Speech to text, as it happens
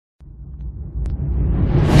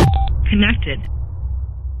connected.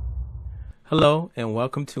 Hello and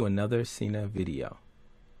welcome to another CNA video.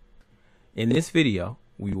 In this video,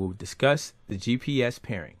 we will discuss the GPS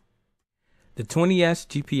pairing. The 20S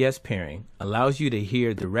GPS pairing allows you to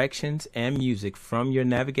hear directions and music from your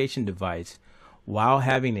navigation device while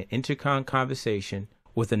having an intercom conversation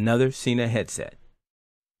with another CNA headset.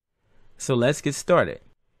 So let's get started.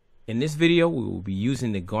 In this video, we will be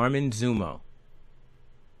using the Garmin Zumo.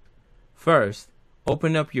 First,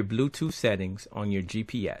 open up your Bluetooth settings on your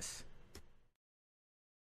GPS.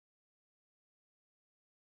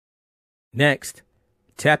 Next,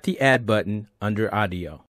 tap the Add button under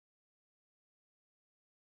Audio.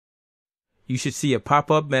 You should see a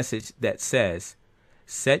pop-up message that says,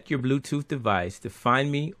 Set your Bluetooth device to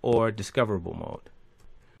Find Me or Discoverable mode.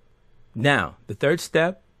 Now, the third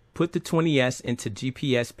step, put the 20S into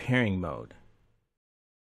GPS pairing mode.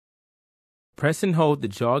 Press and hold the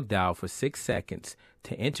jog dial for 6 seconds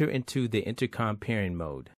to enter into the intercom pairing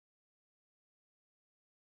mode.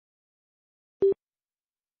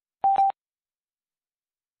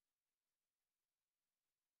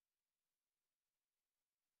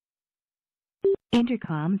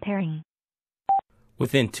 Intercom pairing.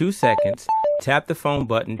 Within 2 seconds, tap the phone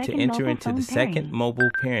button to enter into the second mobile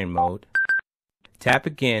pairing mode. Tap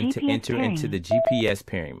again to enter into the GPS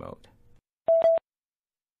pairing mode.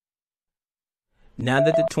 Now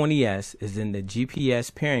that the 20S is in the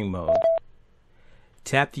GPS pairing mode,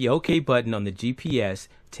 tap the OK button on the GPS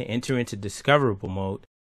to enter into discoverable mode.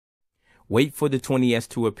 Wait for the 20S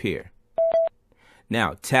to appear.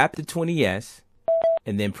 Now tap the 20S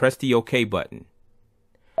and then press the OK button.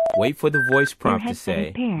 Wait for the voice prompt to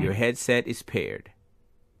say, your headset is paired.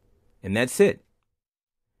 And that's it.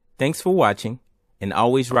 Thanks for watching, and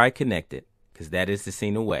always ride connected, because that is the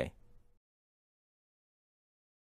CNA way.